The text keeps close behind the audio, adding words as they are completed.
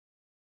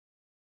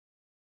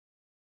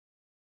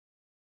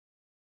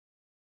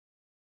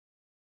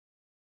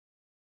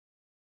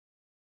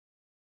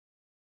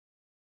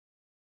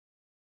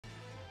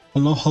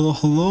Hello, hello,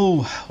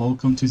 hello!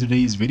 Welcome to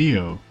today's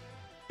video.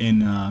 In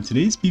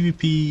today's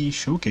PvP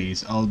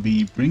showcase, I'll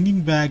be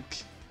bringing back...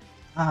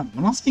 I'm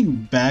not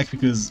saying back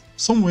because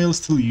some whales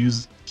still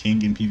use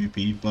King in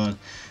PvP, but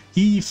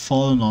he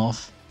fallen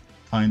off,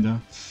 kinda.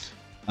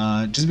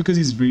 Just because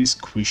he's very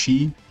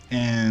squishy,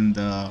 and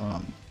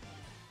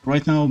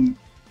right now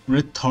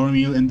Red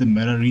Tarmiel and the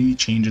meta really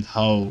changed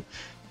how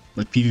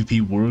like PvP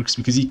works,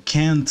 because you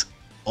can't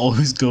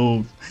always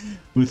go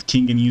with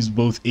King and use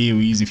both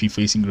AoEs if you're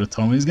facing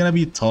Rotoma. It's gonna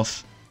be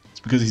tough. It's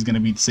because he's gonna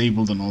be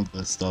disabled and all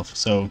that stuff.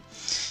 So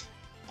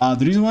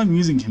the reason why I'm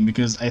using him,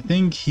 because I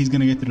think he's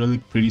gonna get the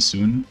relic pretty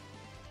soon.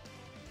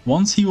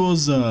 Once he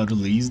was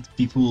released,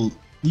 people,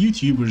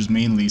 YouTubers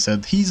mainly,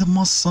 said he's a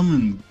must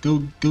summon.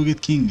 Go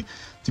get King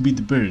to beat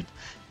the bird.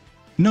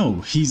 No,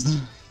 he's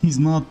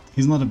not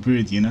a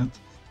bird unit.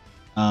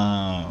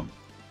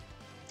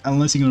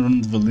 Unless you're gonna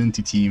run the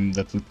Valenti team,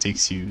 that would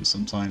takes you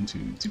some time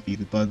to beat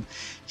it. But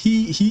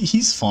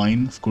he's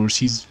fine. Of course,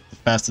 he's the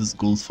fastest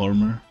gold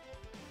farmer,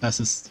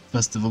 fastest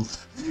festival,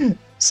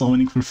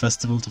 summoning for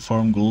festival to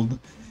farm gold.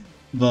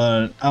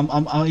 But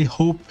I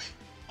hope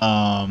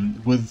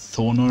with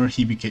Thonor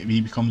he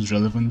becomes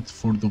relevant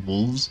for the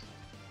wolves,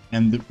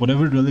 and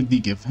whatever relic they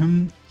give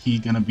him, he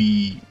gonna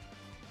be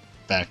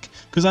back.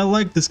 Because I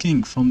like this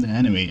king from the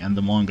anime and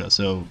the manga,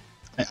 so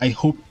I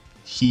hope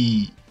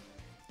he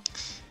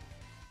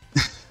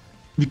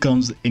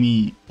becomes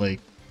anything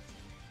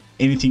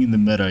in the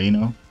meta, you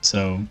know.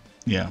 So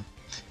yeah,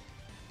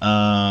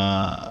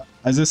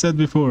 as I said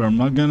before, I'm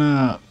not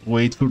gonna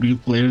wait for real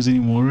players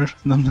anymore.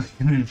 I'm not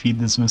gonna repeat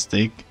this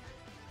mistake.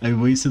 I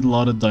wasted a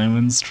lot of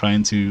diamonds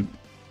trying to...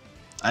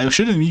 I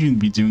shouldn't even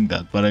be doing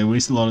that, but I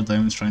wasted a lot of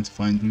diamonds trying to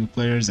find real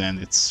players, and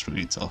it's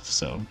really tough.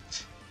 So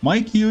my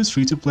Q is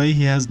free to play.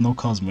 He has no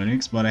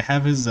cosmetics, but I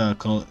have his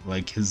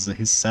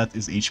his set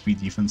is HP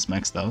defense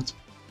maxed out.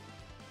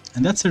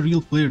 And that's a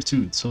real player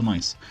too, it's so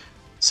nice.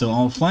 So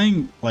I'm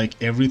applying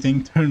like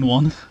everything turn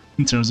 1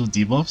 in terms of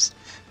debuffs.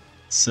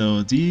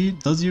 So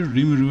does your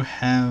Rimuru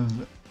have...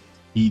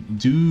 He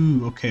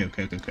do... Okay.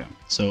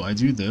 So I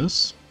do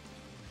this,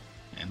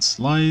 and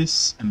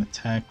slice, and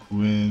attack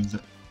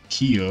with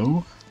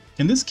Kyo.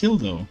 Can this kill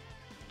though?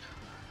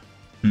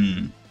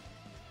 I'm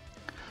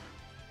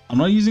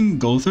not using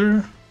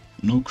Gother,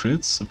 no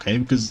crits, okay,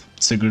 because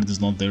Sigurd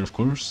is not there, of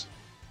course.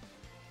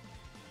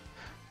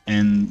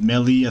 And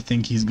melee, I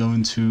think he's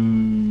going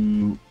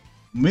to...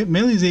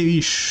 Melee's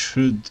AoE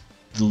should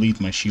delete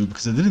my shield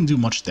because I didn't do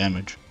much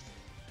damage.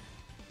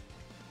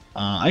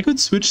 I could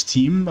switch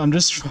team. I'm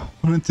just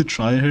wanting to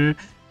try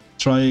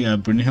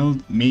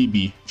Brynhild.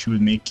 Maybe she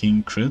would make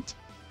King crit.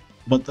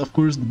 But of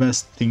course the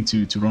best thing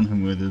to run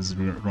him with is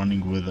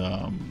running with...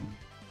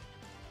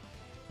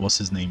 what's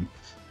his name?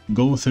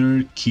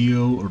 Gother,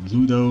 Kyo, or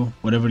Ludo,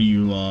 whatever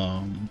you...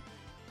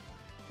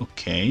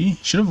 Okay,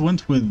 should have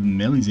went with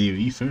Melee's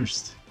AoE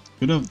first.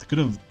 Could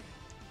have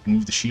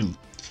removed the shield.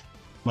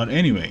 But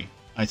anyway,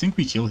 I think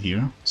we kill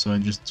here. So I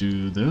just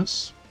do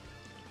this.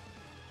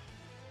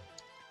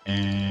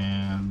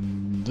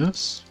 And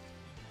this.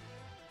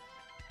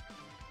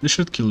 This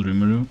should kill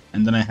Rimuru.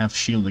 And then I have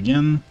shield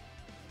again.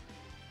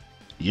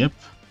 Yep.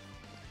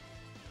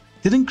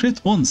 Didn't crit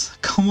once.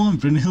 Come on,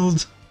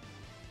 Brynhild.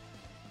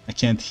 I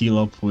can't heal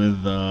up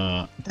with...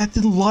 That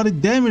did a lot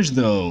of damage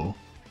though.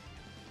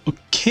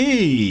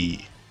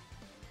 Okay.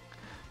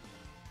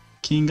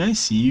 King, I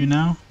see you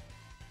now.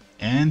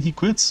 And he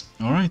quits.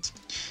 Alright.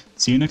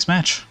 See you next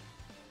match.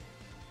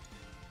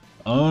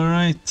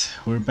 Alright.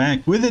 We're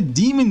back with a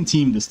demon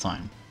team this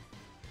time.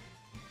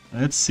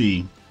 Let's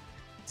see.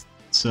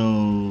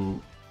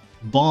 So,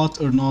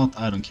 bot or not,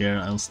 I don't care.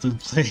 I'll still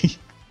play.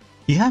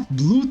 You have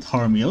blue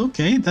Tarmiel.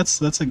 Okay, that's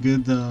a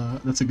good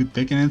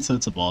pick, and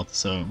it's a bot.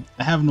 So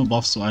I have no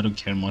buff, so I don't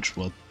care much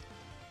what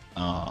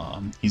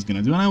he's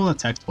gonna do. And I will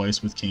attack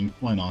twice with King.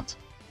 Why not?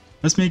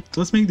 Let's make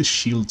the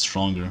shield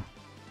stronger.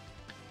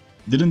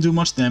 Didn't do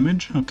much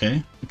damage,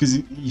 okay, because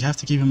you have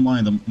to keep in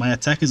mind my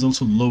attack is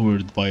also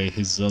lowered by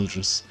his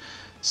Zeldris,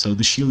 so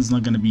the shield is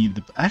not gonna be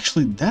the...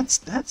 Actually,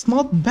 that's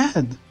not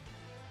bad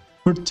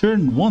for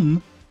turn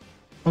 1.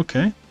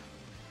 Okay,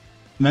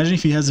 imagine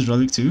if he has a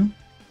relic too.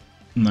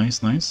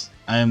 Nice.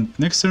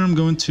 Next turn I'm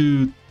going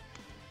to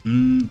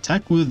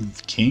attack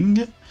with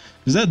King,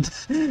 because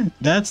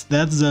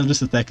that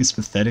Zeldris attack is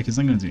pathetic. It's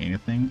not gonna do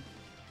anything.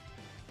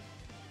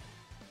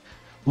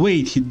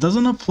 Wait, he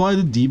doesn't apply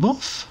the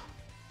debuff?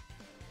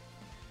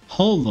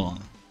 Hold on.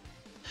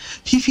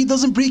 If he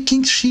doesn't break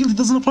King's shield, he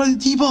doesn't apply the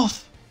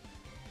debuff.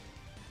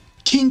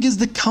 King is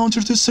the counter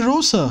to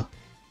Serosa.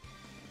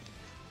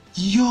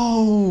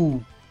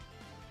 Yo!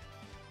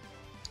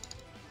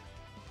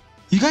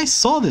 You guys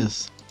saw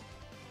this?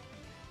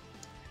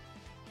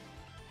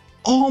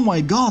 Oh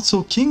my god,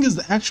 so King is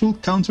the actual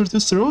counter to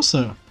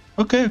Serosa.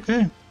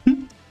 Okay.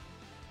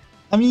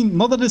 I mean,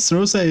 not that the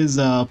Serosa is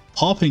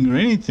popping or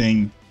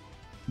anything,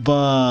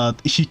 but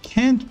if you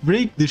can't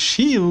break the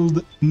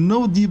shield,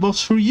 no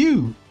debuffs for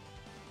you.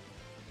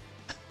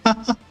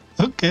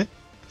 Okay.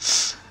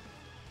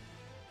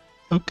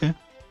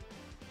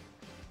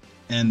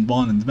 And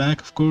Bond in the back,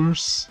 of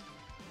course.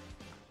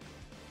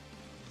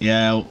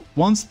 Yeah,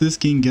 once this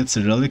king gets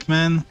a relic,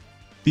 man,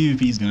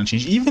 PvP is gonna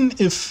change. Even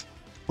if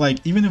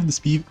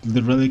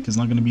the relic is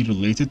not gonna be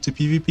related to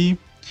PvP,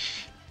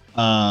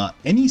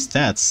 any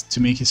stats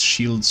to make his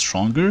shield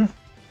stronger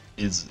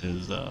is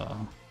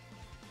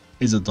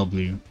a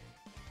W.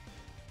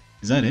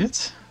 Is that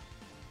it?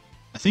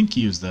 I think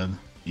he used that.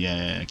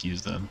 Yeah, he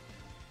used that.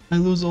 I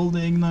lose all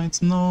the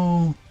ignites,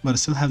 no! But I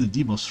still have the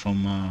debuffs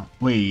from,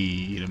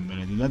 wait a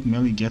minute, did that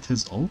melee get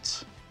his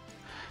ult?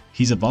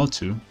 He's about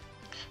to.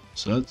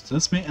 So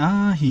let's make,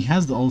 he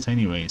has the ult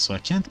anyway, so I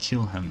can't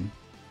kill him.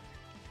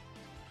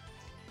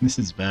 This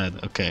is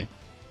bad, okay.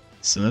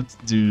 So let's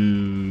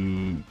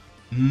do...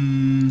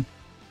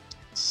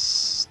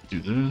 let's do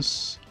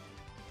this.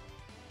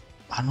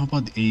 I don't know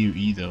about the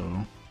AoE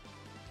though.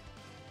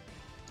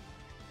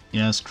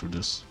 Yeah, screw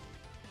this.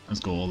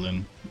 Let's go all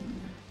in.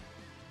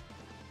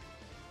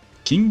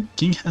 King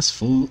has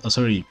full,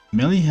 sorry,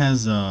 melee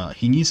has,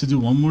 he needs to do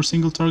one more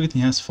single target, he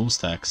has full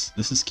stacks.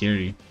 This is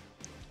scary.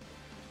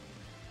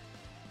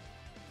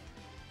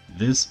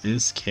 This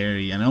is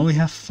scary, and I only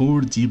have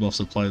 4 debuffs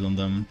applied on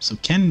them. So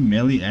can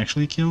melee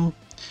actually kill?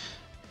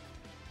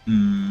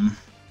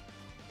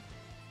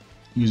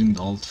 Using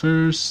the ult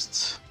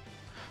first.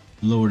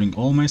 Lowering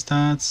all my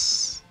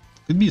stats.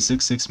 Could be a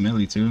 6-6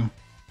 melee too.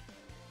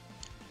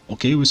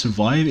 Okay, we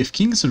survive. If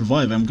King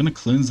survive, I'm gonna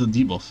cleanse the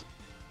debuff.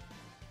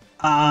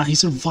 He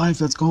survived,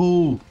 let's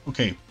go!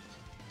 Okay,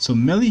 so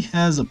melee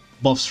has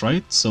buffs,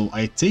 right? So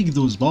I take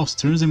those buffs,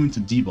 turns them into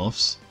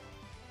debuffs,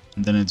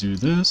 and then I do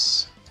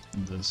this,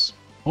 and this.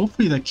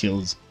 Hopefully that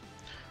kills.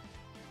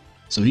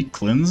 So he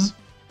cleanse.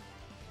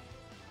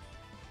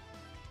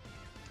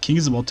 King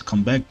is about to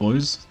come back,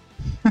 boys.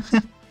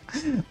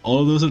 All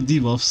of those are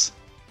debuffs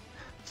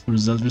for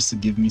Zeldris to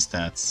give me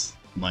stats.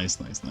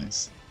 Nice, nice,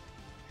 nice.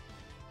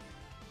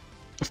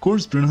 Of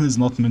course, Brynhild is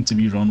not meant to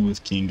be run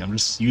with King. I'm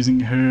just using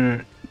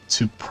her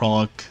to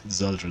proc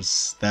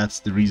Zeldris. That's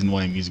the reason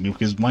why I'm using it,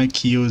 because my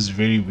Kyo is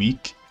very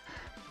weak.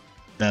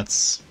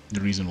 That's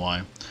the reason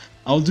why.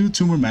 I'll do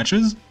 2 more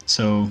matches,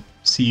 so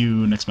see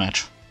you next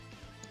match.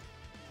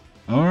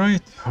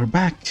 Alright, we're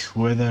back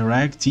with a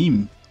rag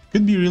team.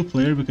 Could be a real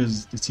player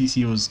because the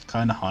CC was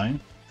kinda high.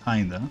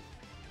 Kinda.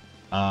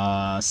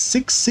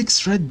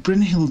 6-6 red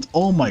Brynhild,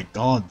 oh my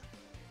god.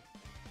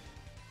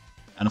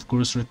 And of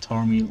course red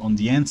Tarmiel on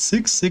the end.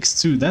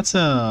 6-6-2, that's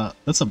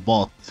a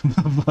bot.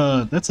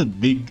 But that's a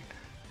big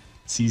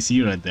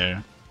CC right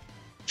there.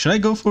 Should I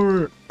go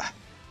for,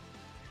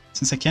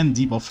 since I can't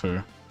debuff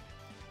her,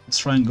 let's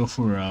try and go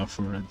for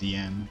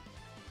DN.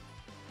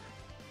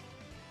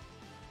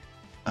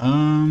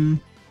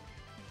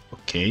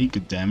 Okay,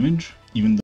 good damage, even though